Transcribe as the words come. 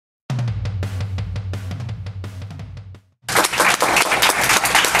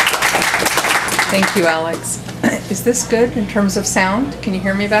Thank you, Alex. Is this good in terms of sound? Can you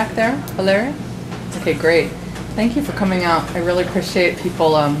hear me back there, Valeria? Okay, great. Thank you for coming out. I really appreciate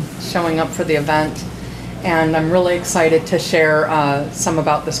people showing up for the event. And I'm really excited to share some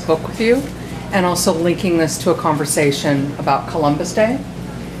about this book with you, and also linking this to a conversation about Columbus Day.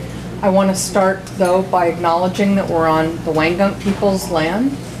 I want to start, though, by acknowledging that we're on the Wangunk people's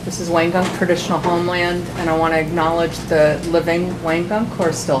land. This is Wangunk traditional homeland, and I want to acknowledge the living Wangunk who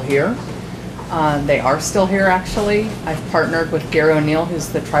are still here. They are still here, actually. I've partnered with Gary O'Neill, who's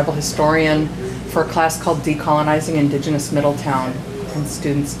the tribal historian, for a class called Decolonizing Indigenous Middletown. And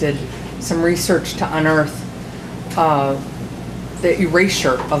students did some research to unearth the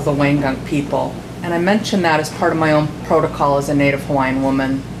erasure of the Wangunk people. And I mentioned that as part of my own protocol as a Native Hawaiian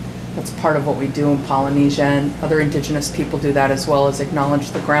woman. That's part of what we do in Polynesia, and other Indigenous people do that as well, as acknowledge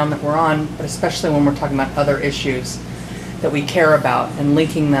the ground that we're on, but especially when we're talking about other issues that we care about and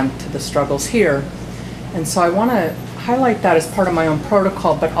linking them to the struggles here. And so I want to highlight that as part of my own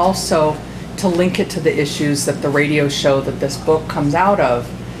protocol, but also to link it to the issues that the radio show that this book comes out of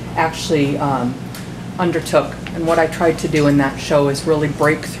actually undertook. And what I tried to do in that show is really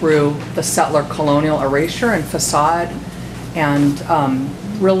break through the settler colonial erasure and facade, and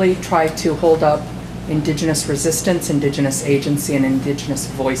really try to hold up Indigenous resistance, Indigenous agency, and Indigenous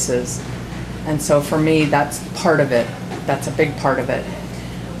voices. And so for me, that's part of it. That's a big part of it.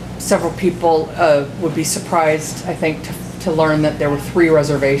 Several people would be surprised, I think, to learn that there were 3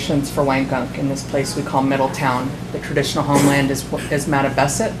 reservations for Wangunk in this place we call Middletown. The traditional homeland is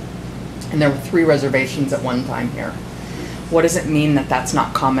Mattabesset, and there were 3 reservations at one time here. What does it mean that that's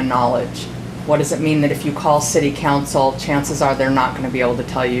not common knowledge? What does it mean that if you call city council, chances are they're not going to be able to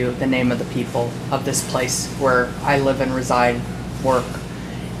tell you the name of the people of this place where I live and reside, work,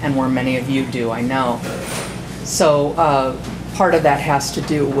 and where many of you do, I know. So part of that has to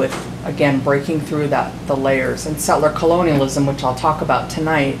do with, again, breaking through the layers. And settler colonialism, which I'll talk about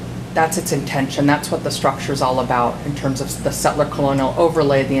tonight, that's its intention. That's what the structure is all about in terms of the settler colonial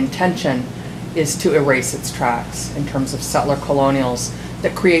overlay. The intention is to erase its tracks in terms of settler colonials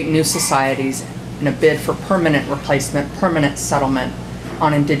that create new societies in a bid for permanent replacement, permanent settlement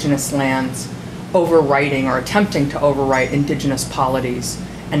on Indigenous lands, overwriting or attempting to overwrite Indigenous polities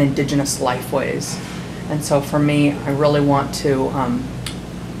and Indigenous lifeways. And so for me, I really want to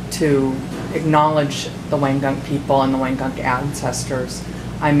acknowledge the Wangunk people and the Wangunk ancestors.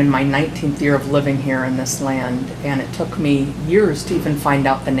 I'm in my 19th year of living here in this land, and it took me years to even find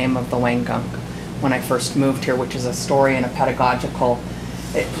out the name of the Wangunk when I first moved here, which is a story and a pedagogical,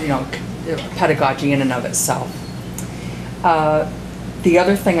 pedagogy in and of itself. The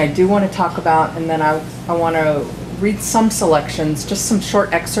other thing I do want to talk about, and then I want to read some selections, just some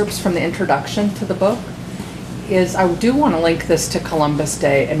short excerpts from the introduction to the book, is I do want to link this to Columbus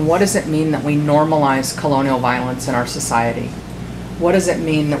Day, and what does it mean that we normalize colonial violence in our society? What does it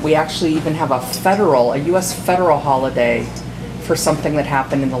mean that we actually even have a US federal holiday for something that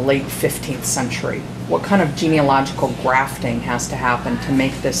happened in the late 15th century? What kind of genealogical grafting has to happen to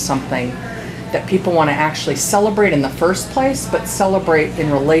make this something that people want to actually celebrate in the first place, but celebrate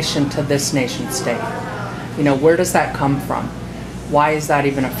in relation to this nation state? You know, where does that come from? Why is that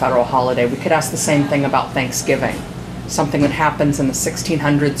even a federal holiday? We could ask the same thing about Thanksgiving, something that happens in the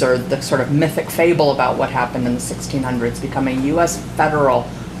 1600s, or the sort of mythic fable about what happened in the 1600s, become a US federal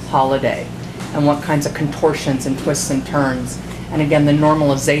holiday, and what kinds of contortions and twists and turns. And again, the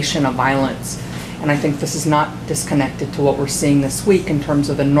normalization of violence. And I think this is not disconnected to what we're seeing this week in terms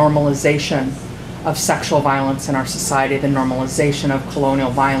of the normalization of sexual violence in our society, the normalization of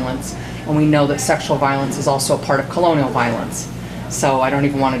colonial violence. And we know that sexual violence is also a part of colonial violence. So I don't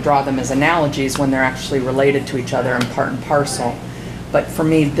even want to draw them as analogies when they're actually related to each other and part and parcel. But for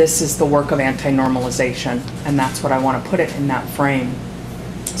me, this is the work of anti-normalization, and that's what I want to put it in that frame.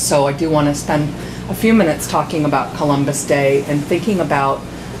 So I do want to spend a few minutes talking about Columbus Day and thinking about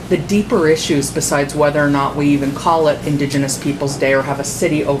the deeper issues besides whether or not we even call it Indigenous Peoples Day or have a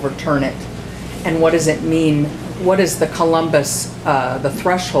city overturn it. And what does it mean? What is the Columbus, the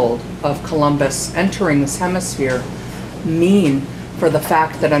threshold of Columbus entering this hemisphere mean for the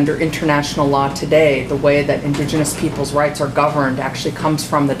fact that under international law today, the way that Indigenous people's rights are governed actually comes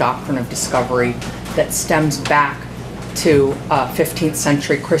from the doctrine of discovery that stems back to 15th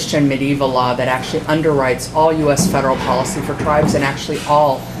century Christian medieval law that actually underwrites all US federal policy for tribes and actually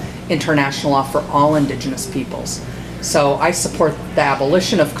all international law for all Indigenous peoples. So I support the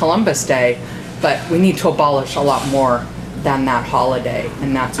abolition of Columbus Day, but we need to abolish a lot more than that holiday,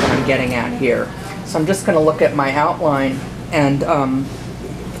 and that's what I'm getting at here. So I'm just going to look at my outline and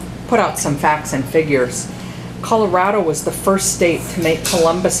put out some facts and figures. Colorado was the first state to make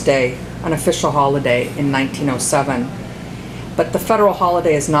Columbus Day an official holiday in 1907. But the federal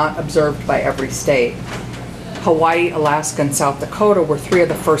holiday is not observed by every state. Hawaii, Alaska, and South Dakota were three of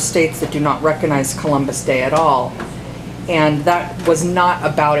the first states that do not recognize Columbus Day at all. And that was not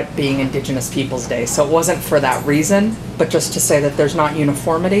about it being Indigenous Peoples Day. So it wasn't for that reason, but just to say that there's not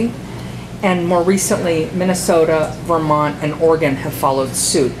uniformity. And more recently, Minnesota, Vermont, and Oregon have followed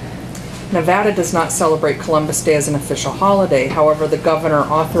suit. Nevada does not celebrate Columbus Day as an official holiday. However, the governor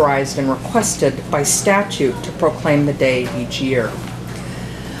authorized and requested by statute to proclaim the day each year.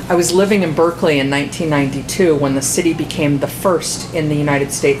 I was living in Berkeley in 1992 when the city became the first in the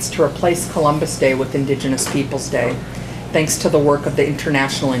United States to replace Columbus Day with Indigenous Peoples Day, thanks to the work of the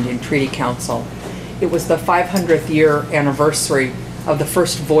International Indian Treaty Council. It was the 500th year anniversary of the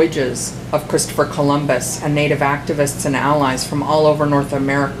first voyages of Christopher Columbus, and Native activists and allies from all over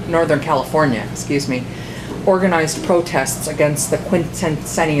Northern California, organized protests against the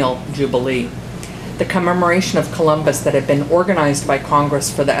quincentennial Jubilee. The commemoration of Columbus that had been organized by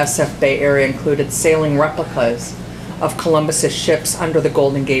Congress for the SF Bay Area included sailing replicas of Columbus's ships under the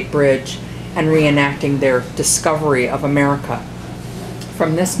Golden Gate Bridge and reenacting their discovery of America.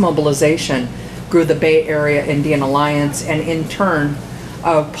 From this mobilization grew the Bay Area Indian Alliance, and in turn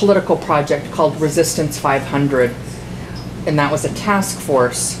a political project called Resistance 500. And that was a task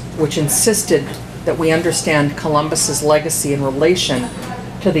force which insisted that we understand Columbus's legacy in relation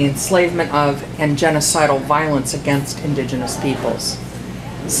to the enslavement of and genocidal violence against Indigenous peoples.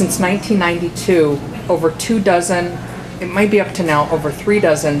 Since 1992, over 24, it might be up to now, over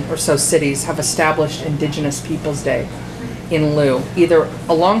 36 or so cities have established Indigenous Peoples Day in lieu, either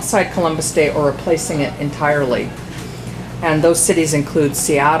alongside Columbus Day or replacing it entirely. And those cities include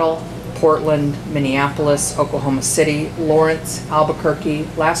Seattle, Portland, Minneapolis, Oklahoma City, Lawrence, Albuquerque.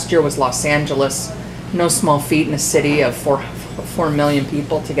 Last year was Los Angeles. No small feat in a city of 4 million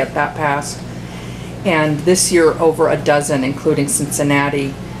people to get that passed. And this year over a dozen, including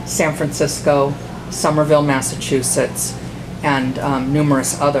Cincinnati, San Francisco, Somerville, Massachusetts, and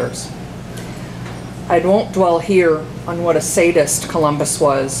numerous others. I won't dwell here on what a sadist Columbus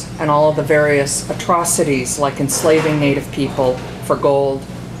was and all of the various atrocities like enslaving Native people for gold,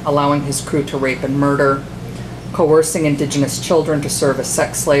 allowing his crew to rape and murder, coercing Indigenous children to serve as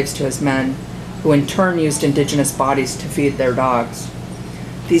sex slaves to his men, who in turn used Indigenous bodies to feed their dogs.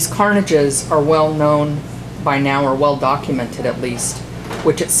 These carnages are well known by now, or well documented at least,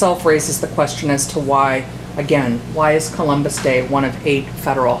 which itself raises the question as to why, again, why is Columbus Day one of 8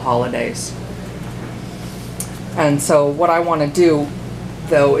 federal holidays? And so what I want to do,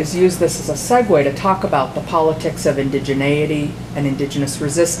 though, is use this as a segue to talk about the politics of indigeneity and Indigenous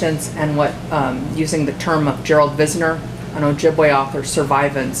resistance, and what, using the term of Gerald Visner, an Ojibwe author,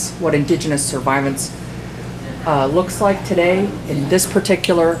 survivance, what Indigenous survivance looks like today in this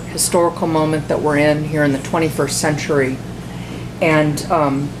particular historical moment that we're in here in the 21st century. And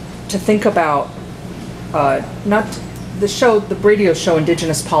to think about not the radio show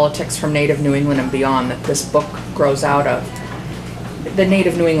Indigenous Politics from Native New England and Beyond, that this book grows out of, the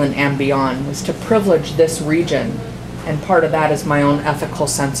Native New England and Beyond, was to privilege this region, and part of that is my own ethical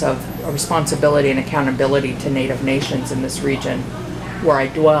sense of responsibility and accountability to Native nations in this region where I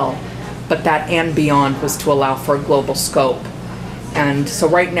dwell. But that and beyond was to allow for a global scope. And so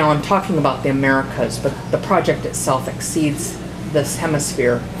right now I'm talking about the Americas, but the project itself exceeds this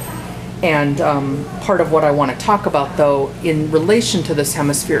hemisphere. And part of what I want to talk about, though, in relation to this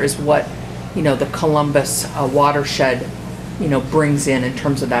hemisphere is what, the Columbus watershed, brings in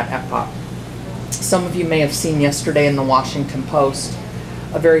terms of that epoch. Some of you may have seen yesterday in the Washington Post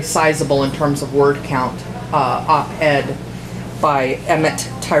a very sizable, in terms of word count, op-ed by Emmett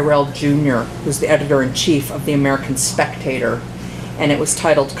Tyrell Jr., who's the editor-in-chief of the American Spectator, and it was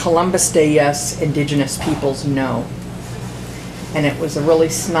titled "Columbus Day Yes, Indigenous Peoples No." And it was a really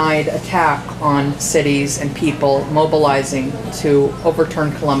snide attack on cities and people mobilizing to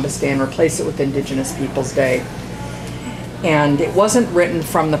overturn Columbus Day and replace it with Indigenous Peoples Day. And it wasn't written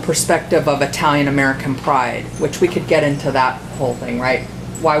from the perspective of Italian-American pride, which we could get into that whole thing, right?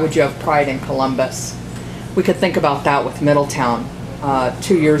 Why would you have pride in Columbus? We could think about that with Middletown.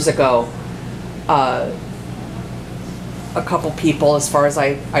 2 years ago, a couple people, as far as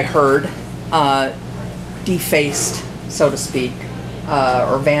I heard, defaced, so to speak,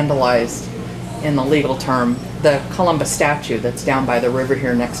 or vandalized, in the legal term, the Columbus statue that's down by the river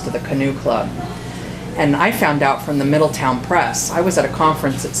here next to the Canoe Club. And I found out from the Middletown Press. I was at a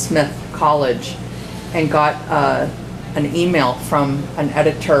conference at Smith College and got an email from an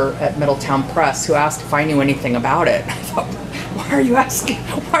editor at Middletown Press who asked if I knew anything about it. I thought, why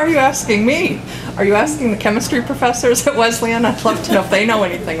are you asking me? Are you asking the chemistry professors at Wesleyan? I'd love to know if they know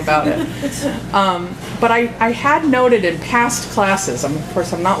anything about it. But I had noted in past classes, of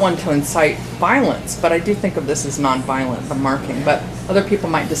course I'm not one to incite violence, but I do think of this as nonviolent, the marking, but other people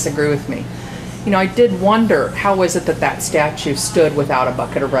might disagree with me. You know, I did wonder, how is it that that statue stood without a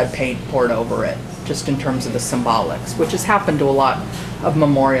bucket of red paint poured over it, just in terms of the symbolics, which has happened to a lot of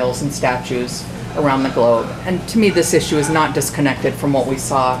memorials and statues around the globe. And to me, this issue is not disconnected from what we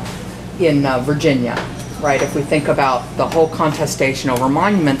saw in Virginia, right? If we think about the whole contestation over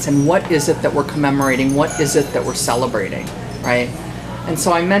monuments and what is it that we're commemorating, what is it that we're celebrating, right? And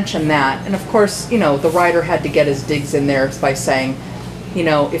so I mentioned that. And of course, you know, the writer had to get his digs in there by saying, you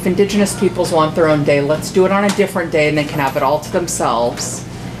know, if Indigenous peoples want their own day, let's do it on a different day and they can have it all to themselves.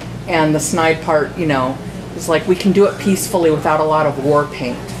 And the snide part, you know, is like, we can do it peacefully without a lot of war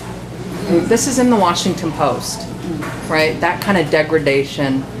paint. This is in the Washington Post, right? That kind of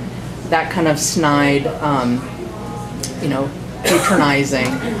degradation, that kind of snide, you know, patronizing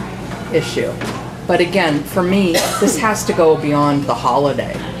issue. But again, for me, this has to go beyond the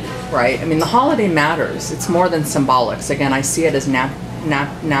holiday, right? I mean, the holiday matters. It's more than symbolics. Again, I see it as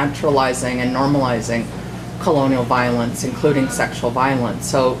naturalizing and normalizing colonial violence, including sexual violence.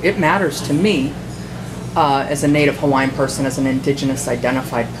 So it matters to me as a Native Hawaiian person, as an Indigenous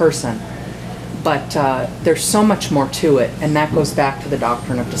identified person. But there's so much more to it, and that goes back to the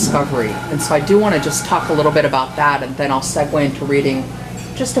doctrine of discovery. And so I do want to just talk a little bit about that, and then I'll segue into reading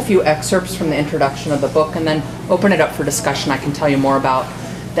just a few excerpts from the introduction of the book, and then open it up for discussion. I can tell you more about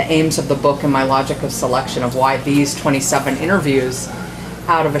the aims of the book and my logic of selection of why these 27 interviews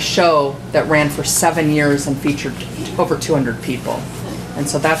out of a show that ran for 7 years and featured over 200 people. And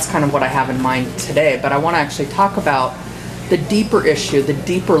so that's kind of what I have in mind today. But I want to actually talk about the deeper issue, the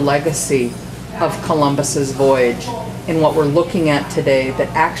deeper legacy of Columbus's voyage and what we're looking at today that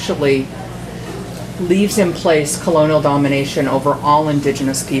actually leaves in place colonial domination over all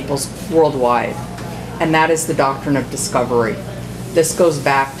Indigenous peoples worldwide. And that is the doctrine of discovery. This goes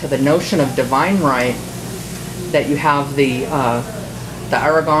back to the notion of divine right, that you have the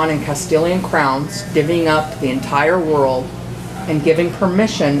Aragon and Castilian crowns divvying up the entire world and giving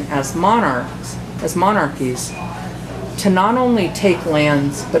permission as monarchies, to not only take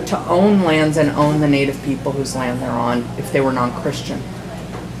lands, but to own lands and own the native people whose land they're on if they were non-Christian,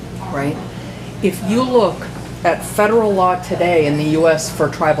 right? If you look at federal law today in the U.S. for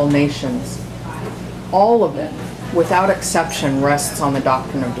tribal nations, all of it, without exception, rests on the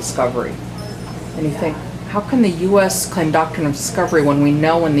doctrine of discovery. And you think, how can the U.S. claim doctrine of discovery when we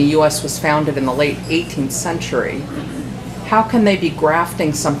know when the U.S. was founded in the late 18th century? How can they be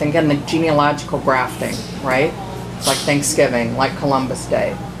grafting something, again, the genealogical grafting, right? It's like Thanksgiving, like Columbus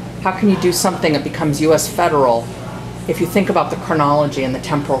Day. How can you do something that becomes U.S. federal if you think about the chronology and the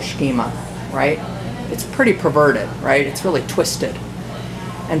temporal schema, right? It's pretty perverted, right? It's really twisted.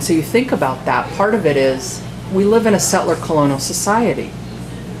 And so you think about that. Part of it is we live in a settler colonial society,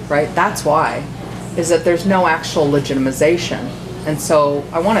 right? That's why, is that there's no actual legitimization. And so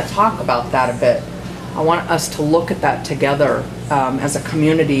I want to talk about that a bit. I want us to look at that together as a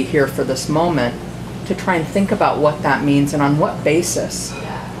community here for this moment, to try and think about what that means and on what basis,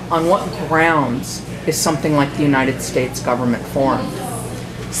 on what grounds is something like the United States government formed.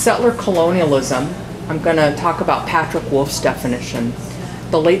 Settler colonialism, I'm going to talk about Patrick Wolf's definition.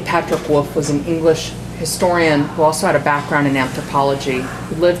 The late Patrick Wolf was an English historian who also had a background in anthropology,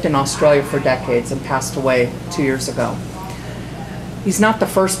 who lived in Australia for decades and passed away 2 years ago. He's not the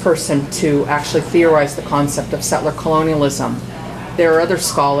first person to actually theorize the concept of settler colonialism. There are other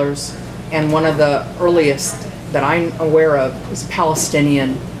scholars, and one of the earliest that I'm aware of is a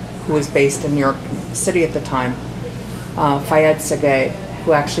Palestinian who was based in New York City at the time, Fayed Segay,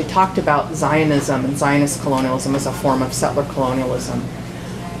 who actually talked about Zionism and Zionist colonialism as a form of settler colonialism.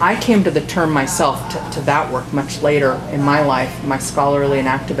 I came to the term myself, to that work much later in my life, my scholarly and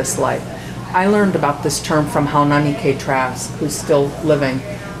activist life. I learned about this term from Kēhaulani Kauanui, who's still living,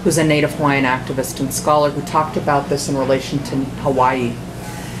 who's a Native Hawaiian activist and scholar who talked about this in relation to Hawaii.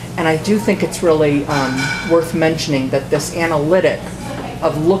 And I do think it's really worth mentioning that this analytic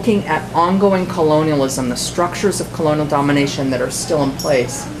of looking at ongoing colonialism, the structures of colonial domination that are still in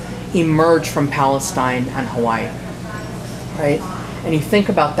place, emerge from Palestine and Hawaii, right? And you think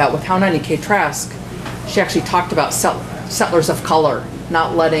about that with Kēhaulani Kauanui, she actually talked about settlers of color,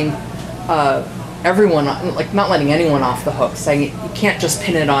 not letting everyone, like not letting anyone off the hook, saying you can't just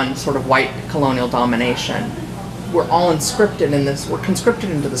pin it on sort of white colonial domination. We're all inscripted in this, we're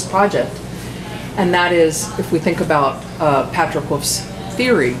conscripted into this project. And that is, if we think about Patrick Wolf's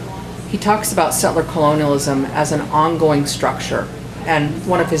theory, he talks about settler colonialism as an ongoing structure. And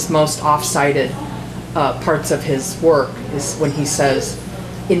one of his most off-cited parts of his work is when he says,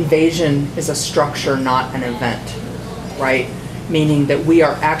 invasion is a structure, not an event, right? Meaning that we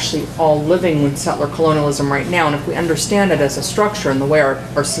are actually all living with settler colonialism right now, and if we understand it as a structure and the way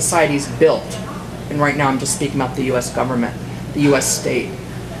our society is built, and right now I'm just speaking about the US government, the US state,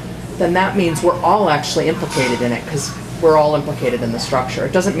 then that means we're all actually implicated in it, because we're all implicated in the structure.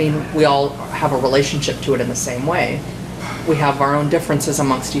 It doesn't mean we all have a relationship to it in the same way. We have our own differences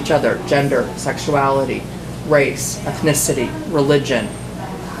amongst each other: gender, sexuality, race, ethnicity, religion,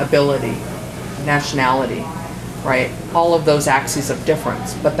 ability, nationality, right? All of those axes of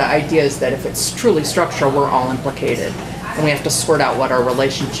difference. But the idea is that if it's truly structural, we're all implicated. And we have to sort out what our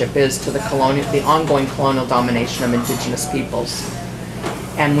relationship is to the ongoing colonial domination of indigenous peoples.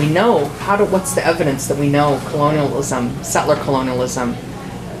 And we know what's the evidence that we know colonialism, settler colonialism,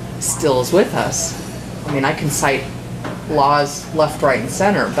 still is with us? I mean, I can cite laws left, right, and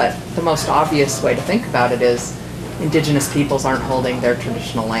center, but the most obvious way to think about it is indigenous peoples aren't holding their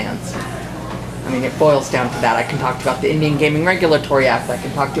traditional lands. I mean, it boils down to that. I can talk to you about the Indian Gaming Regulatory Act. I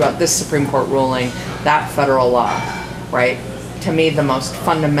can talk to you about this Supreme Court ruling, that federal law, right? To me, the most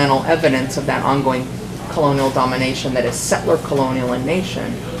fundamental evidence of that ongoing colonial domination that is settler colonial in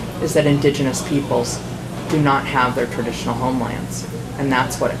nation is that indigenous peoples do not have their traditional homelands. And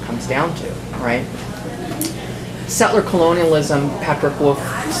that's what it comes down to, right? Settler colonialism, Patrick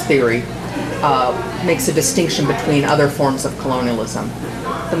Wolf's theory, makes a distinction between other forms of colonialism.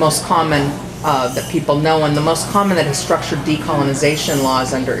 The most common that people know, and the most common that has structured decolonization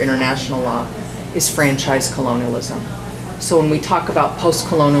laws under international law, is franchise colonialism. So when we talk about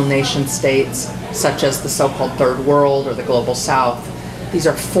post-colonial nation states, such as the so-called Third World or the Global South, these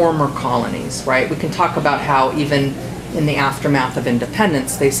are former colonies, right? We can talk about how even in the aftermath of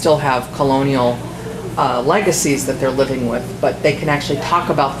independence, they still have colonial legacies that they're living with, but they can actually talk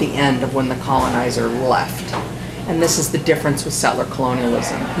about the end of when the colonizer left. And this is the difference with settler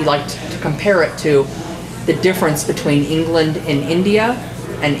colonialism. He liked to compare it to the difference between England in India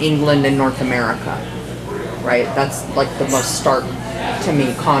and England in North America, right? That's like the most stark, to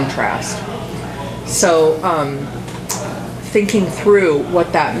me, contrast. So thinking through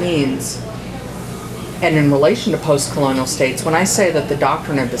what that means, and in relation to post-colonial states, when I say that the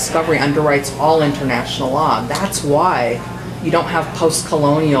doctrine of discovery underwrites all international law, that's why you don't have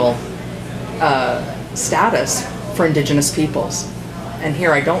post-colonial status for indigenous peoples. And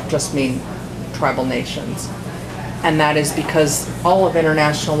here I don't just mean tribal nations. And that is because all of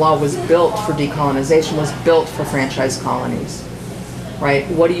international law was built for decolonization, was built for franchise colonies, right?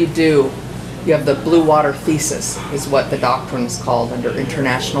 What do? You have the Blue Water Thesis, is what the doctrine is called under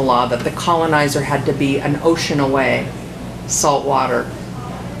international law, that the colonizer had to be an ocean away, salt water,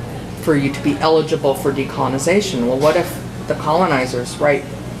 for you to be eligible for decolonization. Well, what if the colonizer's right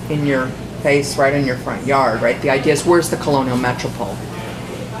in your face, right in your front yard, right? The idea is, where's the colonial metropole?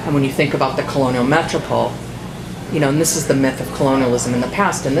 And when you think about the colonial metropole, and this is the myth of colonialism in the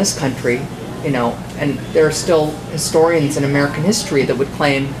past in this country, and there are still historians in American history that would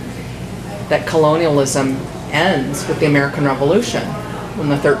claim that colonialism ends with the American Revolution, when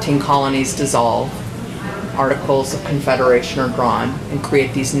the 13 colonies dissolve, Articles of Confederation are drawn, and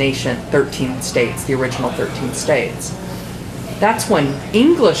create these 13 states, the original 13 states. That's when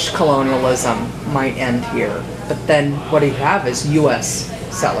English colonialism might end here, but then what you have is U.S.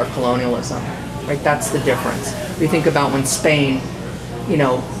 settler colonialism, right? That's the difference. We think about when Spain,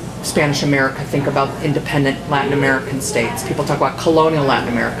 Spanish America, think about independent Latin American states. People talk about colonial Latin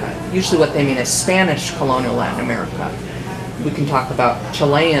America. Usually what they mean is Spanish colonial Latin America. We can talk about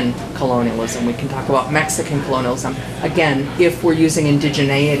Chilean colonialism. We can talk about Mexican colonialism. Again, if we're using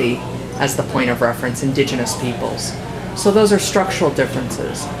indigeneity as the point of reference, indigenous peoples. So those are structural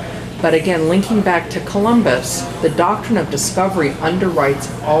differences. But again, linking back to Columbus, the doctrine of discovery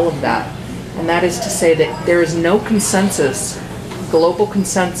underwrites all of that. And that is to say that there is no consensus, global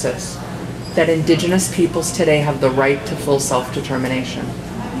consensus, that indigenous peoples today have the right to full self-determination.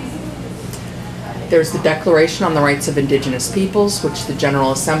 There's the Declaration on the Rights of Indigenous Peoples, which the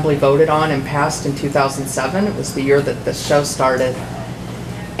General Assembly voted on and passed in 2007. It was the year that this show started.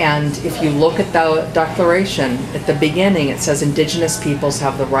 And if you look at the Declaration, at the beginning it says indigenous peoples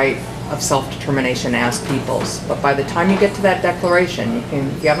have the right of self-determination as peoples. But by the time you get to that Declaration,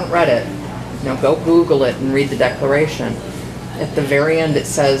 if you haven't read it, go Google it and read the Declaration. At the very end it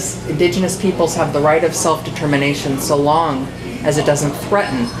says indigenous peoples have the right of self-determination so long as it doesn't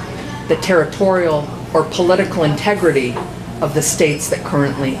threaten the territorial or political integrity of the states that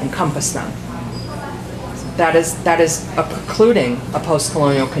currently encompass them. that is a precluding a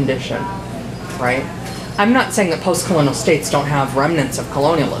post-colonial condition, right? I'm not saying that post-colonial states don't have remnants of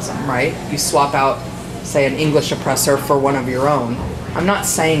colonialism, right? You swap out, say, an English oppressor for one of your own. I'm not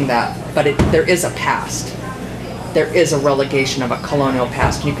saying that, but there is a past. There is a relegation of a colonial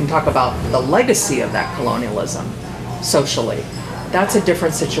past, and you can talk about the legacy of that colonialism socially. That's a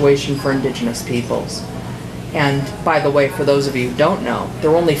different situation for Indigenous peoples. And by the way, for those of you who don't know,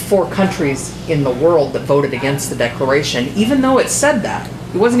 there were only 4 countries in the world that voted against the Declaration, even though it said that.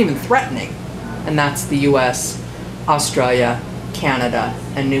 It wasn't even threatening. And that's the US, Australia, Canada,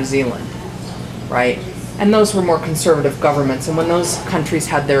 and New Zealand, right? And those were more conservative governments. And when those countries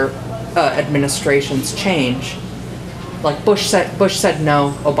had their administrations change, like Bush said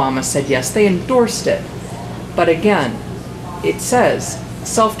no, Obama said yes, they endorsed it. But again, it says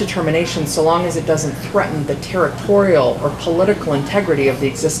self-determination so long as it doesn't threaten the territorial or political integrity of the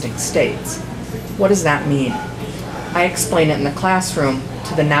existing states. What does that mean? I explain it in the classroom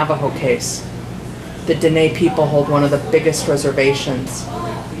to the Navajo case. The Dene people hold one of the biggest reservations,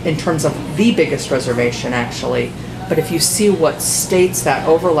 in terms of the biggest reservation actually, but if you see what states that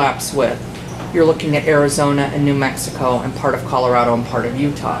overlaps with, you're looking at Arizona and New Mexico and part of Colorado and part of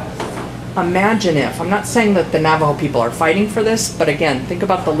Utah. Imagine if, I'm not saying that the Navajo people are fighting for this, but again, think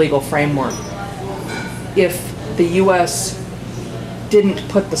about the legal framework. If the US didn't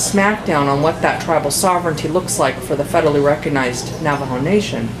put the smackdown on what that tribal sovereignty looks like for the federally recognized Navajo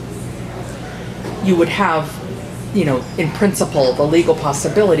Nation, you would have, you know, in principle, the legal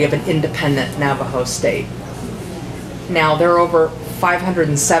possibility of an independent Navajo state. Now, there are over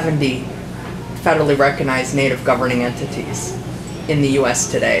 570 federally recognized Native governing entities in the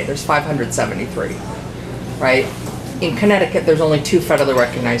US today. There's 573, right? In Connecticut, there's only 2 federally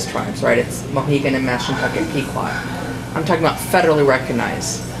recognized tribes, right? It's Mohegan and Mashantucket Pequot. I'm talking about federally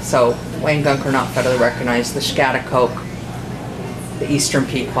recognized. So Wangunk are not federally recognized. The Schaghticoke, the Eastern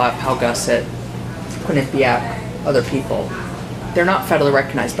Pequot, Paugussett, Quinnipiac, other people. They're not federally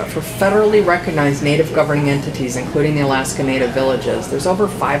recognized, but for federally recognized Native governing entities, including the Alaska Native villages, there's over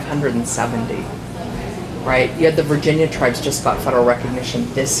 570, right? You had the Virginia tribes just got federal recognition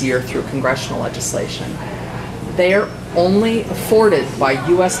this year through congressional legislation. They're only afforded by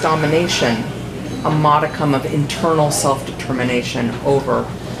US domination a modicum of internal self-determination over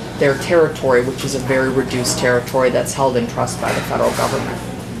their territory, which is a very reduced territory that's held in trust by the federal government.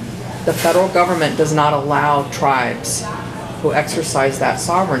 The federal government does not allow tribes who exercise that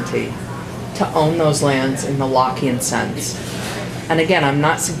sovereignty to own those lands in the Lockean sense. And again, I'm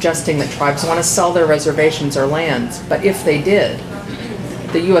not suggesting that tribes want to sell their reservations or lands, but if they did,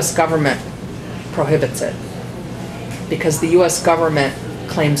 the US government prohibits it. Because the US government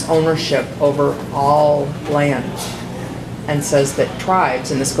claims ownership over all land and says that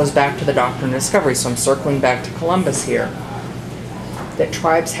tribes, and this goes back to the doctrine of discovery, so I'm circling back to Columbus here, that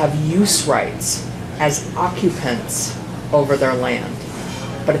tribes have use rights as occupants over their land.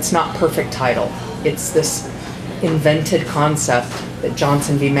 But it's not perfect title. It's this invented concept that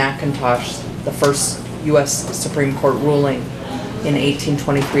Johnson v. McIntosh, the first US Supreme Court ruling in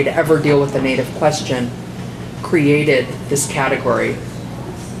 1823 to ever deal with the Native question, created this category,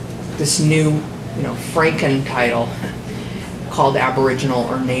 this new, you know, Franken title called Aboriginal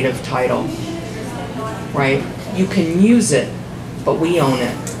or Native title, right? You can use it, but we own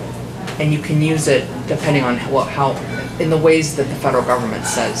it. And you can use it depending on how in the ways that the federal government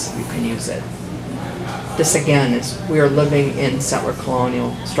says you can use it. This again is, we are living in settler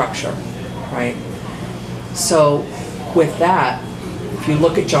colonial structure, right? So with that, if you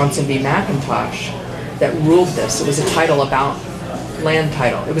look at Johnson v. McIntosh that ruled this, it was a title about land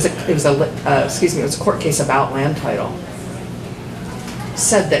title. It was a court case about land title.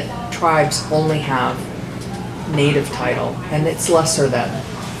 Said that tribes only have native title and it's lesser than,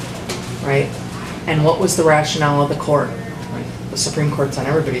 right? And what was the rationale of the court? The Supreme Court's on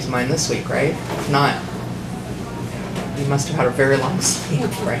everybody's mind this week, right? If not, you must have had a very long sleep,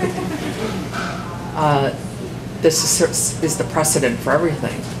 right? This is the precedent for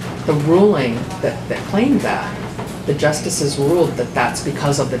everything. The ruling that claimed that, the justices ruled that that's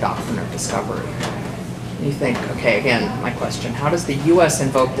because of the doctrine of discovery. And you think, okay, again, my question, how does the US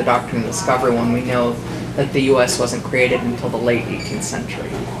invoke the doctrine of discovery when we know that the US wasn't created until the late 18th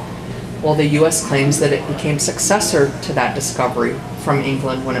century? Well, the US claims that it became successor to that discovery from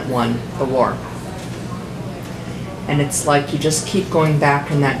England when it won the war. And it's like you just keep going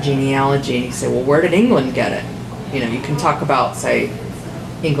back in that genealogy and you say, well, where did England get it? You know, you can talk about, say,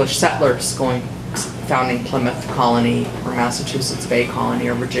 English settlers founding Plymouth Colony or Massachusetts Bay Colony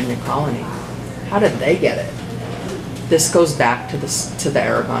or Virginia Colony. How did they get it? This goes back to the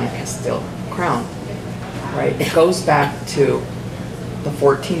Aragon and Castile crown. right? It goes back to the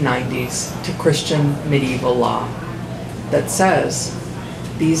 1490s, to Christian medieval law that says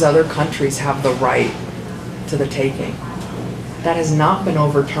these other countries have the right to the taking. That has not been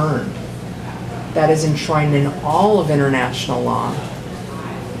overturned. That is enshrined in all of international law.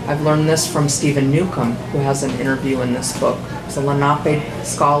 I've learned this from Stephen Newcomb, who has an interview in this book. He's a Lenape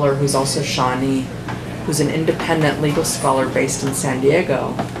scholar who's also Shawnee, who's an independent legal scholar based in San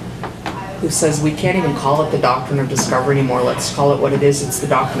Diego, who says we can't even call it the doctrine of discovery anymore. Let's call it what it is. It's the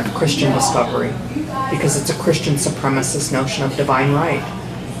doctrine of Christian discovery, because it's a Christian supremacist notion of divine right,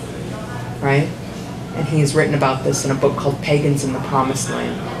 right? And he's written about this in a book called Pagans in the Promised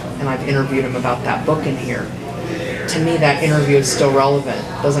Land, and I've interviewed him about that book in here. To me, that interview is still relevant.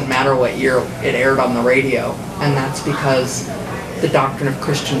 It doesn't matter what year it aired on the radio, and that's because the doctrine of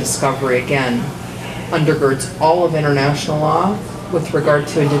Christian discovery, again, undergirds all of international law with regard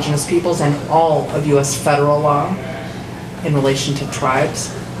to indigenous peoples and all of U.S. federal law in relation to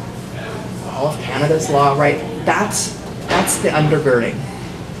tribes, all of Canada's law, right? That's the undergirding.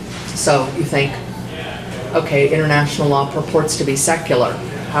 So you think, okay, international law purports to be secular.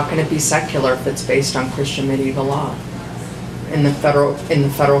 How can it be secular if it's based on Christian medieval law? In the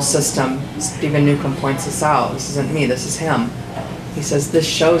federal system, Stephen Newcomb points this out. This isn't me, this is him. He says this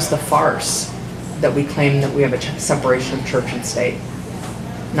shows the farce that we claim that we have a separation of church and state,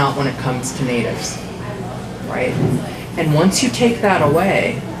 not when it comes to natives, right? And once you take that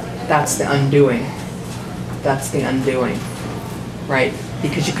away, that's the undoing. That's the undoing, right?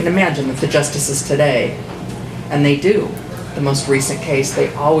 Because you can imagine that the justices today, and they do, the most recent case,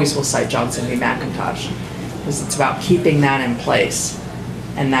 they always will cite Johnson v. McIntosh, because it's about keeping that in place,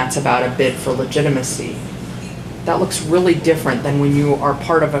 and that's about a bid for legitimacy. That looks really different than when you are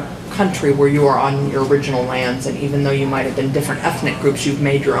part of a country where you are on your original lands, and even though you might have been different ethnic groups, you've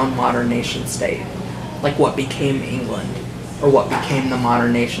made your own modern nation state, like what became England, or what became the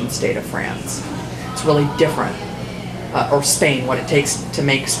modern nation state of France. It's really different. Or Spain, what it takes to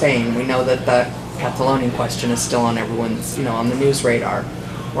make Spain. We know that the Catalonian question is still on everyone's, on the news radar,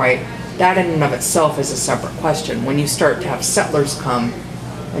 right? That in and of itself is a separate question. When you start to have settlers come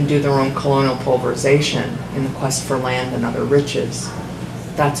and do their own colonial pulverization in the quest for land and other riches,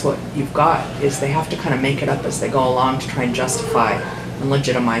 that's what you've got, is they have to kind of make it up as they go along to try and justify and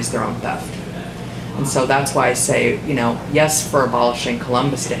legitimize their own theft. And so that's why I say, yes for abolishing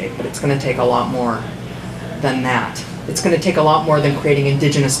Columbus Day, but it's going to take a lot more than that. It's going to take a lot more than creating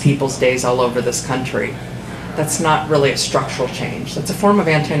Indigenous Peoples Days all over this country. That's not really a structural change. That's a form of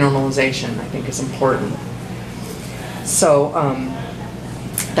anti-normalization, I think, is important. So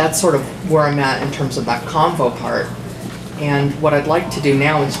that's sort of where I'm at in terms of that convo part. And what I'd like to do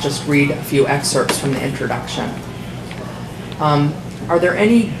now is just read a few excerpts from the introduction. Are there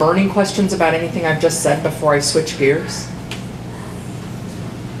any burning questions about anything I've just said before I switch gears?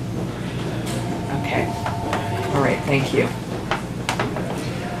 Okay. All right, thank you.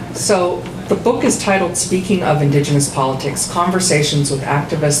 So the book is titled Speaking of Indigenous Politics, Conversations with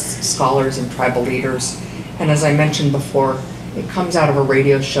Activists, Scholars, and Tribal Leaders. And as I mentioned before, it comes out of a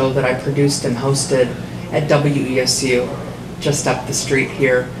radio show that I produced and hosted at WESU, just up the street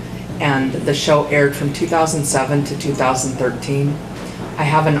here. And the show aired from 2007 to 2013. I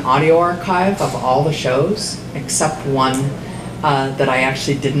have an audio archive of all the shows, except one that I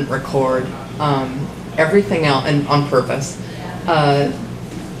actually didn't record. Everything else, and on purpose,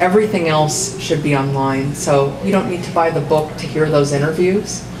 everything else should be online. So you don't need to buy the book to hear those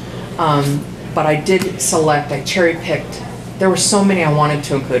interviews. But I did select, I cherry picked. There were so many I wanted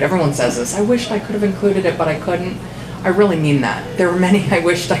to include. Everyone says this, I wished I could have included it, but I couldn't. I really mean that. There were many I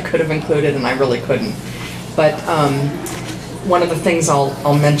wished I could have included and I really couldn't. But one of the things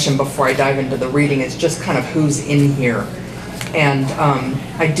I'll mention before I dive into the reading is just kind of who's in here. And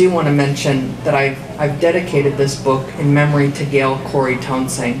I do want to mention that I've dedicated this book in memory to Gail Corey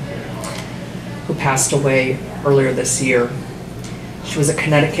Tonsing, who passed away earlier this year. She was a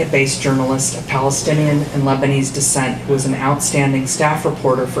Connecticut-based journalist of Palestinian and Lebanese descent who was an outstanding staff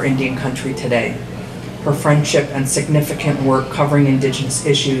reporter for Indian Country Today. Her friendship and significant work covering Indigenous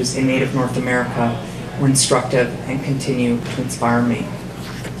issues in Native North America were instructive and continue to inspire me.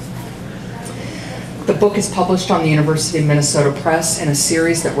 The book is published on the University of Minnesota Press in a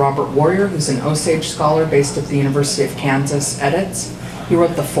series that Robert Warrior, who's an Osage scholar based at the University of Kansas, edits. He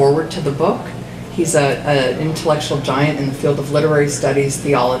wrote the foreword to the book. He's an intellectual giant in the field of literary studies,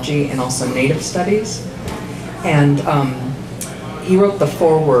 theology, and also Native studies. And he wrote the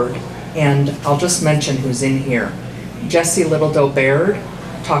foreword, and I'll just mention who's in here. Jesse Littledoe Baird,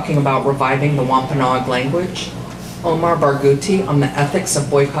 talking about reviving the Wampanoag language. Omar Barghouti on the ethics of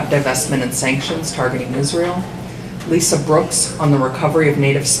boycott, divestment, and sanctions targeting Israel. Lisa Brooks on the recovery of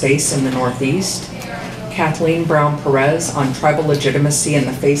native space in the Northeast. Kathleen Brown Perez on tribal legitimacy in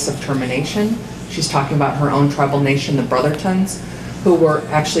the face of termination. She's talking about her own tribal nation, the Brothertons, who were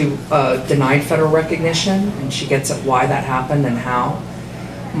actually denied federal recognition, and she gets at why that happened and how.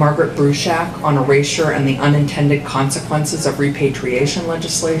 Margaret Bruchak on erasure and the unintended consequences of repatriation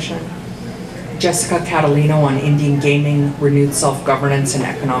legislation. Jessica Catalino on Indian gaming, renewed self-governance, and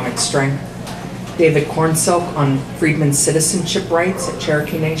economic strength. David Cornsilk on freedmen's citizenship rights at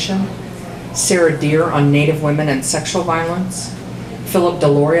Cherokee Nation. Sarah Deer on Native women and sexual violence. Philip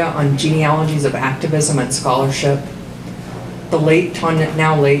Deloria on genealogies of activism and scholarship. The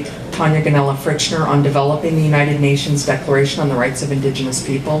now late, Tanya Ganella Frichner on developing the United Nations Declaration on the Rights of Indigenous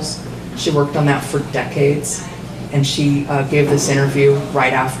Peoples. She worked on that for decades, and she gave this interview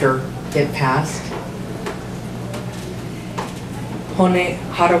right after it passed. Hone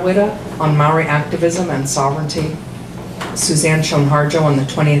Harawira on Maori activism and sovereignty. Suzanne Shonharjo on the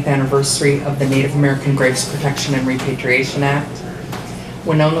 20th anniversary of the Native American Graves Protection and Repatriation Act.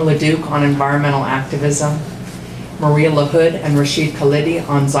 Winona LaDuke on environmental activism. Maria LaHood and Rashid Khalidi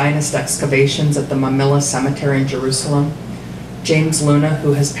on Zionist excavations at the Mamilla Cemetery in Jerusalem. James Luna,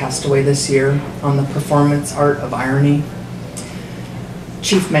 who has passed away this year, on the performance art of irony.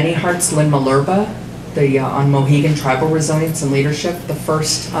 Chief Many Hearts Lynn Malerba, on Mohegan tribal resilience and leadership, the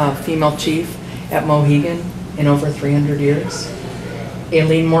first female chief at Mohegan in over 300 years.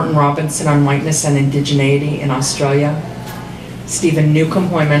 Aileen Morton Robinson on whiteness and indigeneity in Australia. Stephen Newcomb,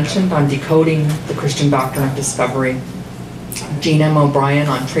 who I mentioned, on decoding the Christian doctrine of discovery. Jean M. O'Brien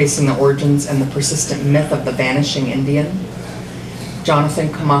on tracing the origins and the persistent myth of the vanishing Indian. Jonathan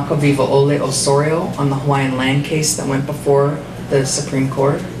Kamaka Vivaole Osorio on the Hawaiian land case that went before the Supreme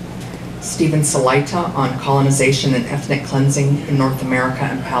Court. Stephen Salaita on colonization and ethnic cleansing in North America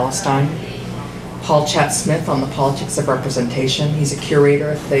and Palestine. Paul Chatt-Smith on the politics of representation. He's a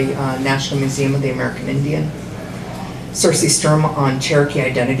curator at the National Museum of the American Indian. Cersei Sturm on Cherokee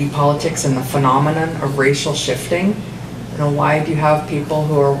identity politics and the phenomenon of racial shifting. You know, why do you have people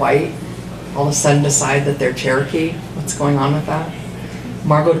who are white all of a sudden decide that they're Cherokee? What's going on with that?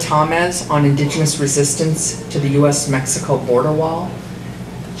 Margot Tamez on indigenous resistance to the US-Mexico border wall.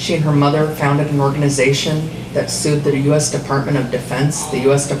 She and her mother founded an organization that sued the US Department of Defense,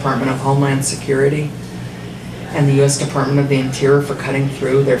 the US Department of Homeland Security, and the US Department of the Interior for cutting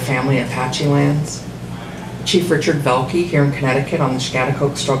through their family Apache lands. Chief Richard Velke here in Connecticut on the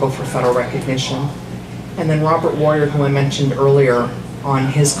Schaghticoke struggle for federal recognition. And then Robert Warrior, who I mentioned earlier, on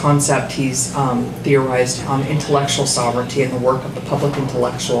his concept he's theorized on intellectual sovereignty and the work of the public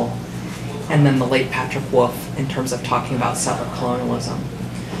intellectual. And then the late Patrick Wolf in terms of talking about settler colonialism.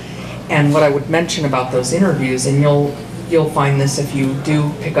 And what I would mention about those interviews, and you'll find this if you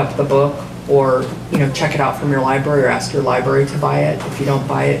do pick up the book or check it out from your library or ask your library to buy it. If you don't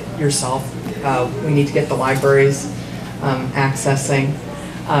buy it yourself, we need to get the libraries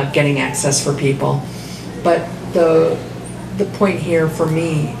getting access for people. But the point here for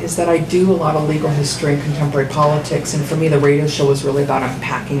me is that I do a lot of legal history and contemporary politics, and for me the radio show was really about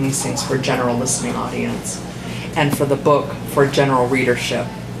unpacking these things for a general listening audience, and for the book for general readership.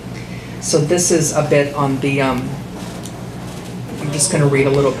 So this is a bit on the, I'm just going to read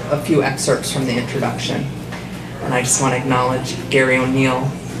a few excerpts from the introduction. And I just want to acknowledge Gary O'Neill,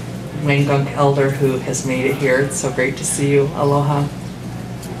 Wangunk Elder, who has made it here. It's so great to see you. Aloha.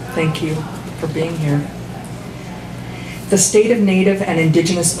 Thank you for being here. The state of Native and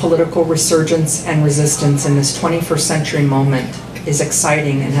Indigenous political resurgence and resistance in this 21st century moment is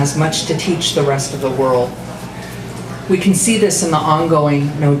exciting and has much to teach the rest of the world. We can see this in the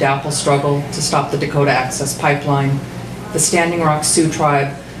ongoing No DAPL struggle to stop the Dakota Access Pipeline, the Standing Rock Sioux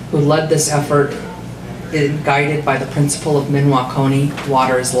tribe who led this effort, guided by the principle of Minwakoni,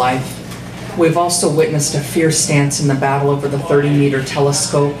 water is life. We've also witnessed a fierce stance in the battle over the 30-meter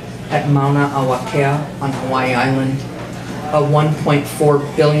telescope at Mauna Awakea on Hawaii Island, a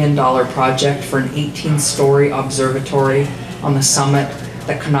 $1.4 billion project for an 18-story observatory on the summit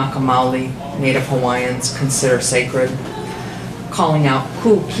that Kanaka Maoli Native Hawaiians consider sacred. Calling out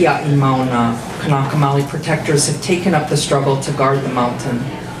Ku Kia'i Mauna, Kanaka Maoli protectors have taken up the struggle to guard the mountain.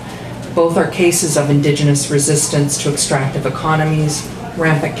 Both are cases of indigenous resistance to extractive economies,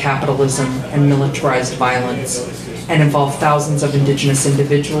 rampant capitalism, and militarized violence, and involve thousands of indigenous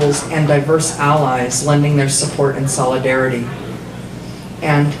individuals and diverse allies lending their support and solidarity.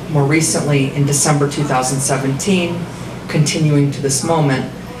 And more recently, in December 2017, continuing to this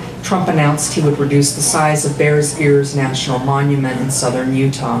moment, Trump announced he would reduce the size of Bears Ears National Monument in southern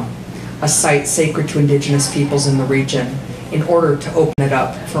Utah, a site sacred to Indigenous peoples in the region, in order to open it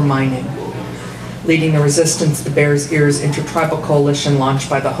up for mining. Leading the resistance, the Bears Ears Intertribal Coalition, launched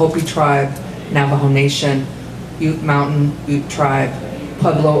by the Hopi Tribe, Navajo Nation, Ute Mountain Ute Tribe,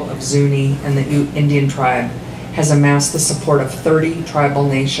 Pueblo of Zuni, and the Ute Indian Tribe, has amassed the support of 30 tribal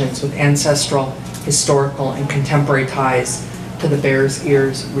nations with ancestral, historical, and contemporary ties to the Bears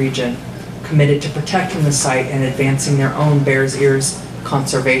Ears region, committed to protecting the site and advancing their own Bears Ears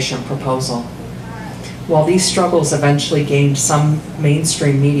conservation proposal. While these struggles eventually gained some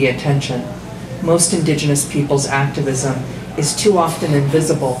mainstream media attention, most Indigenous peoples' activism is too often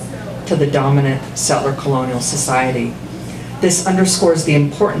invisible to the dominant settler colonial society. This underscores the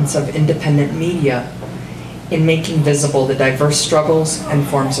importance of independent media in making visible the diverse struggles and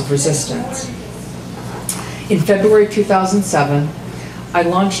forms of resistance. In February 2007, I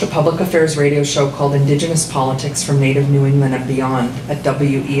launched a public affairs radio show called Indigenous Politics from Native New England and Beyond at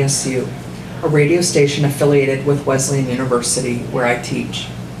WESU, a radio station affiliated with Wesleyan University, where I teach.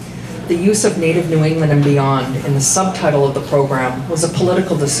 The use of Native New England and Beyond in the subtitle of the program was a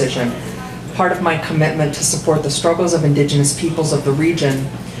political decision, part of my commitment to support the struggles of Indigenous peoples of the region,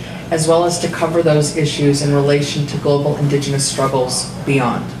 as well as to cover those issues in relation to global Indigenous struggles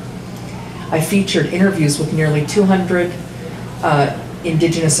beyond. I featured interviews with nearly 200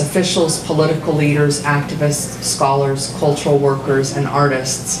 Indigenous officials, political leaders, activists, scholars, cultural workers, and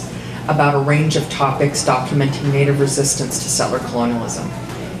artists about a range of topics documenting Native resistance to settler colonialism.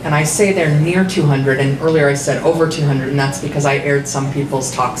 And I say they're near 200, and earlier I said over 200, and that's because I aired some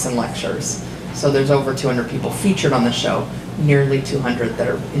people's talks and lectures. So there's over 200 people featured on the show, nearly 200 that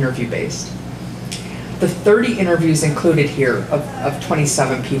are interview-based. The 30 interviews included here of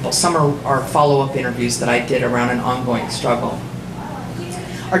 27 people, some are follow-up interviews that I did around an ongoing struggle,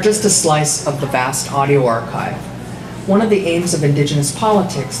 are just a slice of the vast audio archive. One of the aims of Indigenous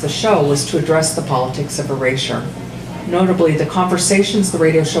Politics, the show, was to address the politics of erasure. Notably, the conversations the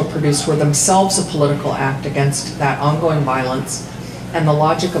radio show produced were themselves a political act against that ongoing violence and the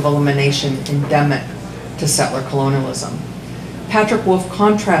logic of elimination endemic to settler colonialism. Patrick Wolf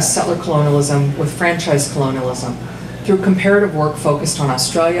contrasts settler colonialism with franchise colonialism through comparative work focused on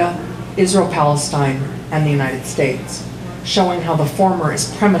Australia, Israel-Palestine, and the United States, showing how the former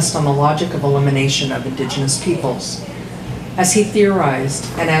is premised on the logic of elimination of Indigenous peoples. As he theorized,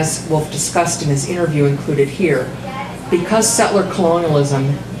 and as Wolf discussed in his interview included here, because settler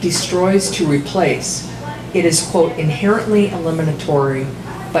colonialism destroys to replace, it is, quote, inherently eliminatory,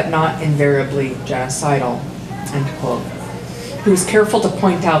 but not invariably genocidal, end quote. He was careful to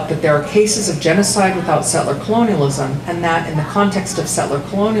point out that there are cases of genocide without settler colonialism, and that in the context of settler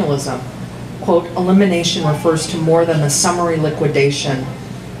colonialism, quote, elimination refers to more than the summary liquidation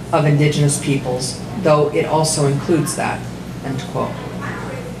of Indigenous peoples, though it also includes that, end quote.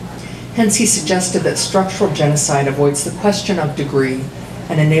 Hence, he suggested that structural genocide avoids the question of degree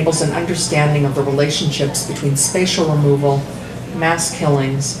and enables an understanding of the relationships between spatial removal, mass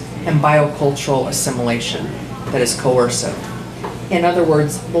killings, and biocultural assimilation that is coercive. In other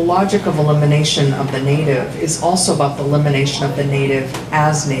words, the logic of elimination of the native is also about the elimination of the native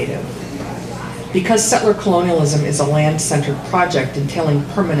as native. Because settler colonialism is a land-centered project entailing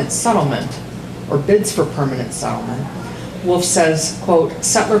permanent settlement, or bids for permanent settlement, Wolf says, quote,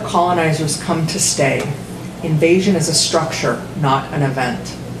 settler colonizers come to stay. Invasion is a structure, not an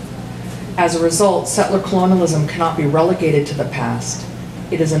event. As a result, settler colonialism cannot be relegated to the past.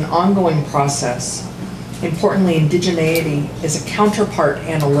 It is an ongoing process. Importantly, indigeneity is a counterpart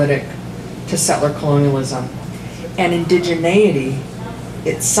analytic to settler colonialism, and indigeneity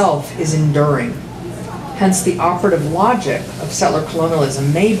itself is enduring. Hence, the operative logic of settler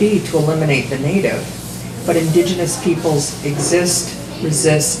colonialism may be to eliminate the native, but Indigenous peoples exist,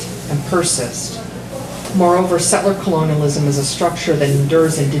 resist, and persist. Moreover, settler colonialism is a structure that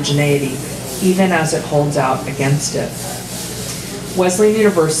endures indigeneity even as it holds out against it. Wesleyan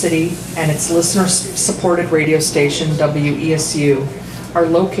University and its listener-supported radio station, WESU, are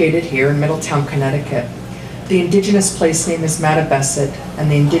located here in Middletown, Connecticut. The Indigenous place name is Mattabesset, and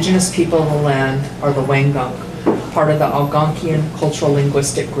the Indigenous people of the land are the Wangunk, part of the Algonquian cultural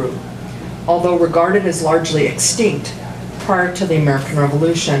linguistic group. Although regarded as largely extinct prior to the American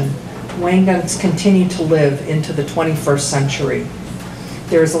Revolution, Wangunks continue to live into the 21st century.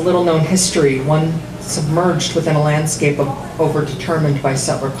 There is a little-known history, one submerged within a landscape overdetermined by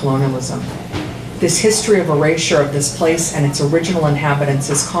settler colonialism. This history of erasure of this place and its original inhabitants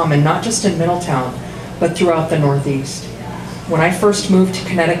is common not just in Middletown, but throughout the Northeast. When I first moved to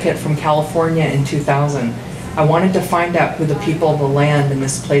Connecticut from California in 2000, I wanted to find out who the people of the land in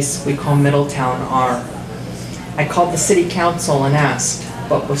this place we call Middletown are. I called the city council and asked,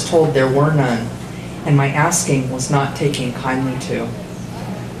 but was told there were none, and my asking was not taken kindly to.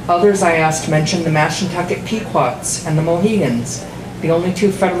 Others I asked mentioned the Mashantucket Pequots and the Mohegans, the only two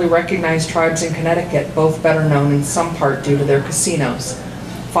federally recognized tribes in Connecticut, both better known in some part due to their casinos,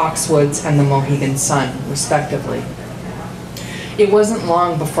 Foxwoods and the Mohegan Sun, respectively. It wasn't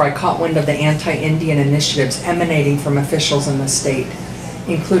long before I caught wind of the anti-Indian initiatives emanating from officials in the state,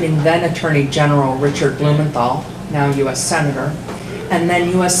 including then Attorney General Richard Blumenthal, now U.S. Senator, and then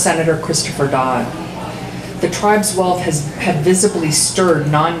U.S. Senator Christopher Dodd. The tribe's wealth had visibly stirred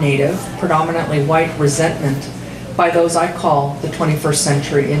non-native, predominantly white resentment by those I call the 21st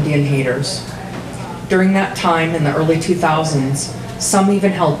century Indian haters. During that time, in the early 2000s, some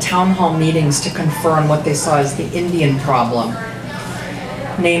even held town hall meetings to confer on what they saw as the Indian problem,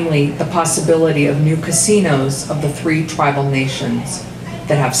 namely the possibility of new casinos of the three tribal nations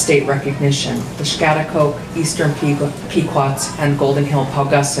that have state recognition, the Schaghticoke, Eastern Pequots, and Golden Hill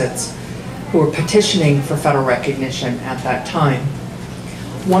Paugussets, who were petitioning for federal recognition at that time.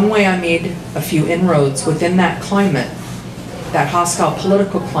 One way I made a few inroads within that climate, that hostile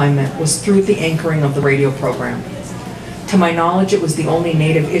political climate, was through the anchoring of the radio program. To my knowledge, it was the only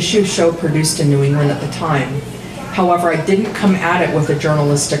Native issue show produced in New England at the time. However, I didn't come at it with a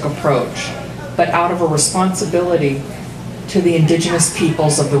journalistic approach, but out of a responsibility to the Indigenous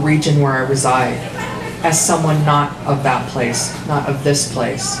peoples of the region where I reside, as someone not of that place, not of this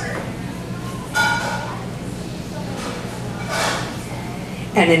place.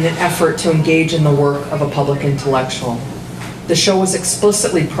 And in an effort to engage in the work of a public intellectual. The show was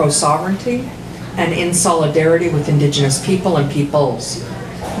explicitly pro-sovereignty and in solidarity with Indigenous people and peoples.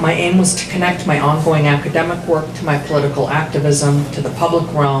 My aim was to connect my ongoing academic work to my political activism, to the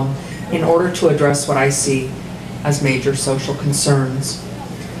public realm, in order to address what I see as major social concerns.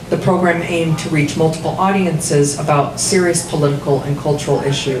 The program aimed to reach multiple audiences about serious political and cultural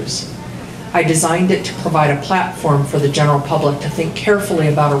issues. I designed it to provide a platform for the general public to think carefully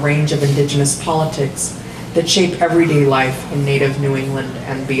about a range of Indigenous politics that shape everyday life in Native New England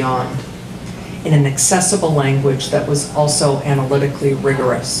and beyond, in an accessible language that was also analytically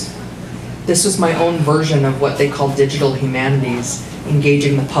rigorous. This was my own version of what they call digital humanities,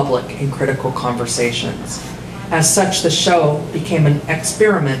 engaging the public in critical conversations. As such, the show became an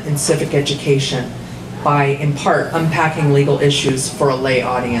experiment in civic education by, in part, unpacking legal issues for a lay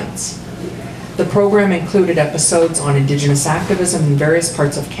audience. The program included episodes on Indigenous activism in various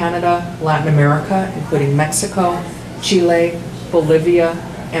parts of Canada, Latin America, including Mexico, Chile, Bolivia,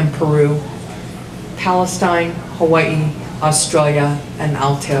 and Peru, Palestine, Hawaii, Australia, and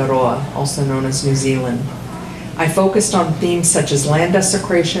Aotearoa, also known as New Zealand. I focused on themes such as land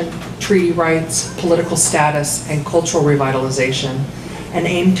desecration, treaty rights, political status, and cultural revitalization, and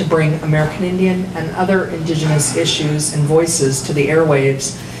aimed to bring American Indian and other Indigenous issues and voices to the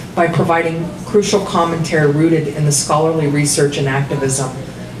airwaves by providing crucial commentary rooted in the scholarly research and activism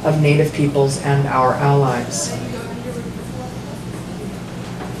of Native peoples and our allies.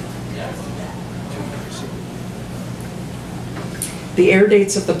 The air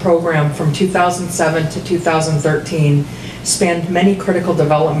dates of the program from 2007 to 2013 spanned many critical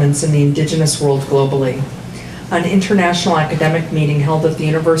developments in the Indigenous world globally. An international academic meeting held at the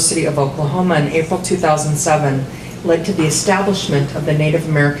University of Oklahoma in April 2007 led to the establishment of the Native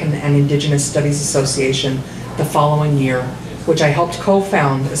American and Indigenous Studies Association the following year, which I helped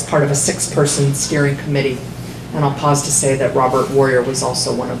co-found as part of a 6-person steering committee. And I'll pause to say that Robert Warrior was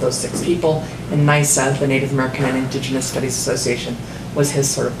also one of those 6 people, and NISA, the Native American and Indigenous Studies Association, was his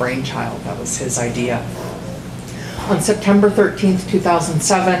sort of brainchild. That was his idea. On September 13th,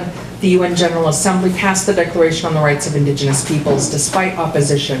 2007, the UN General Assembly passed the Declaration on the Rights of Indigenous Peoples despite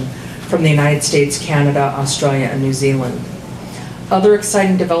opposition from the United States, Canada, Australia, and New Zealand. Other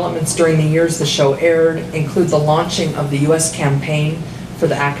exciting developments during the years the show aired include the launching of the US campaign for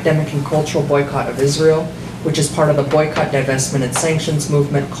the academic and cultural boycott of Israel, which is part of the boycott, divestment, and sanctions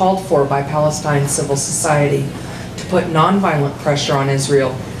movement called for by Palestine civil society to put nonviolent pressure on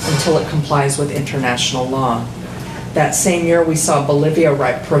Israel until it complies with international law. That same year, we saw Bolivia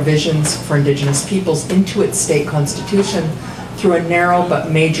write provisions for Indigenous peoples into its state constitution through a narrow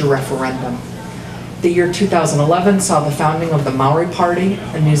but major referendum. The year 2011 saw the founding of the Maori Party,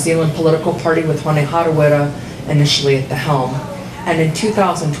 a New Zealand political party with Hone Harawira initially at the helm. And in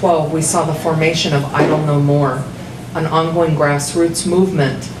 2012, we saw the formation of Idle No More, an ongoing grassroots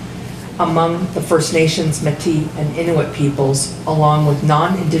movement among the First Nations, Métis, and Inuit peoples, along with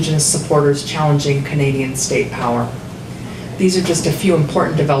non-Indigenous supporters challenging Canadian state power. These are just a few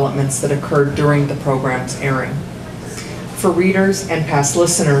important developments that occurred during the program's airing. For readers and past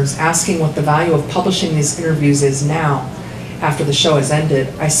listeners asking what the value of publishing these interviews is now, after the show has ended,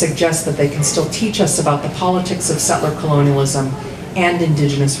 I suggest that they can still teach us about the politics of settler colonialism and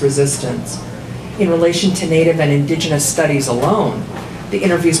Indigenous resistance. In relation to Native and Indigenous studies alone, the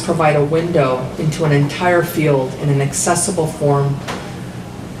interviews provide a window into an entire field in an accessible form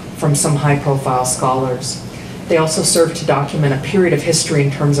from some high-profile scholars. They also serve to document a period of history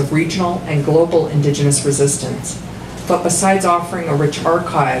in terms of regional and global Indigenous resistance. But besides offering a rich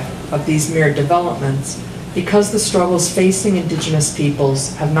archive of these mirrored developments, because the struggles facing Indigenous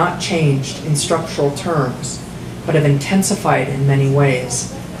peoples have not changed in structural terms, but have intensified in many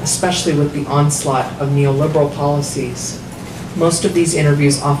ways, especially with the onslaught of neoliberal policies, most of these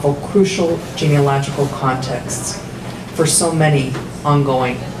interviews offer crucial genealogical contexts for so many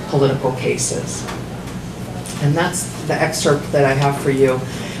ongoing political cases. And that's the excerpt that I have for you.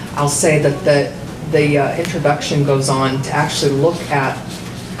 I'll say that the introduction goes on to actually look at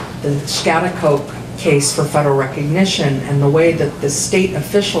the Schaghticoke case for federal recognition and the way that the state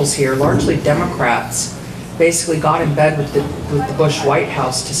officials here, largely Democrats, basically got in bed with the Bush White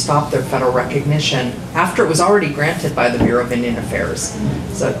House to stop their federal recognition after it was already granted by the Bureau of Indian Affairs.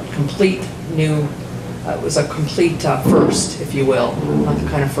 It's a complete new, it was a complete first, if you will, not the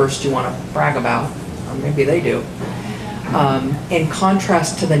kind of first you want to brag about, or maybe they do. In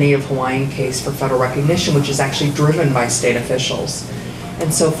contrast to the Native Hawaiian case for federal recognition, which is actually driven by state officials.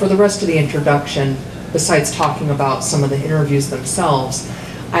 And so for the rest of the introduction, besides talking about some of the interviews themselves,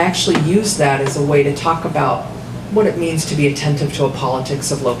 I actually use that as a way to talk about what it means to be attentive to a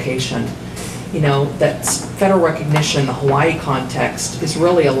politics of location. You know, that federal recognition in the Hawaii context is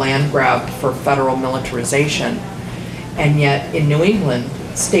really a land grab for federal militarization. And yet in New England,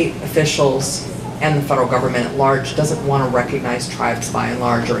 state officials and the federal government at large doesn't want to recognize tribes by and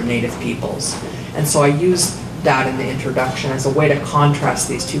large or native peoples. And so I use that in the introduction as a way to contrast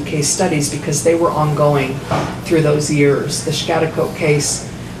these two case studies because they were ongoing through those years. The Schaghticoke case,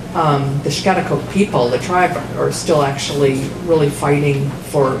 the Schaghticoke people, the tribe, are still actually really fighting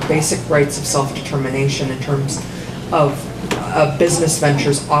for basic rights of self-determination in terms of business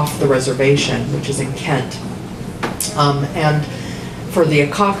ventures off the reservation, which is in Kent. And for the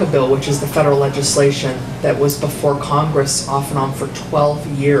Akaka bill, which is the federal legislation that was before Congress off and on for 12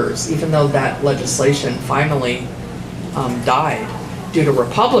 years, even though that legislation finally died due to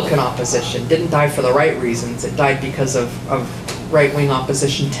Republican opposition, didn't die for the right reasons, it died because of right-wing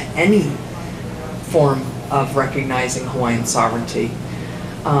opposition to any form of recognizing Hawaiian sovereignty.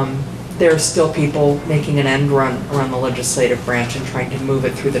 There are still people making an end run around the legislative branch and trying to move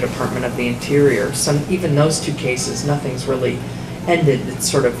it through the Department of the Interior. So even those two cases, nothing's really ended. It's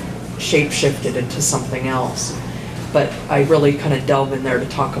sort of shape-shifted into something else. But I really kind of delve in there to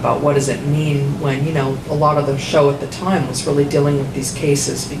talk about what does it mean when, you know, a lot of the show at the time was really dealing with these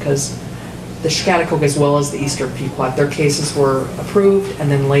cases because the Schaghticoke as well as the Eastern Pequot, their cases were approved and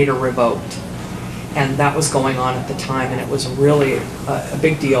then later revoked. And that was going on at the time, and it was really a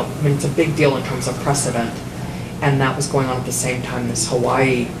big deal. I mean, it's a big deal in terms of precedent. And that was going on at the same time this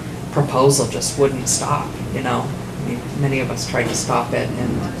Hawaii proposal just wouldn't stop, you know. I mean, many of us tried to stop it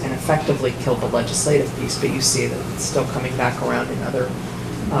and effectively killed the legislative piece, but you see that it's still coming back around in other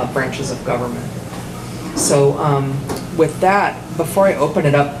branches of government. So with that, before I open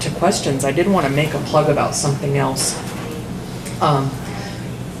it up to questions, I did want to make a plug about something else.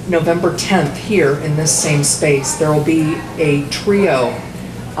 November 10th here in this same space, there will be a trio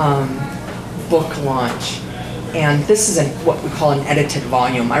book launch. And this is what we call an edited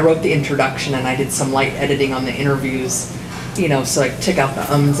volume. I wrote the introduction and I did some light editing on the interviews, you know, so I took out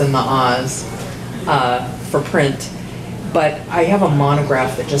the ums and the ahs for print. But I have a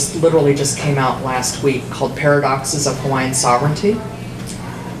monograph that literally just came out last week called Paradoxes of Hawaiian Sovereignty,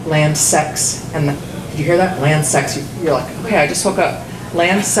 Land, Sex, and did you hear that? Land, Sex, you're like, okay, I just woke up.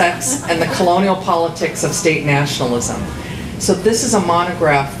 Land, Sex, and the Colonial Politics of State Nationalism. So this is a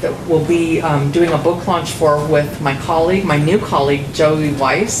monograph that we'll be doing a book launch for with my colleague, my new colleague, Joey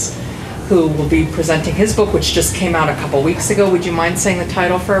Weiss, who will be presenting his book, which just came out a couple weeks ago. Would you mind saying the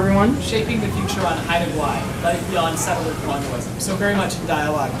title for everyone? Shaping the Future on Haida Gwaii, Life Beyond Settler Colonialism. So very much in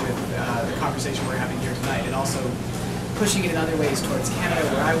dialogue with the conversation we're having here tonight, and also pushing it in other ways towards Canada,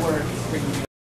 where I work, bringing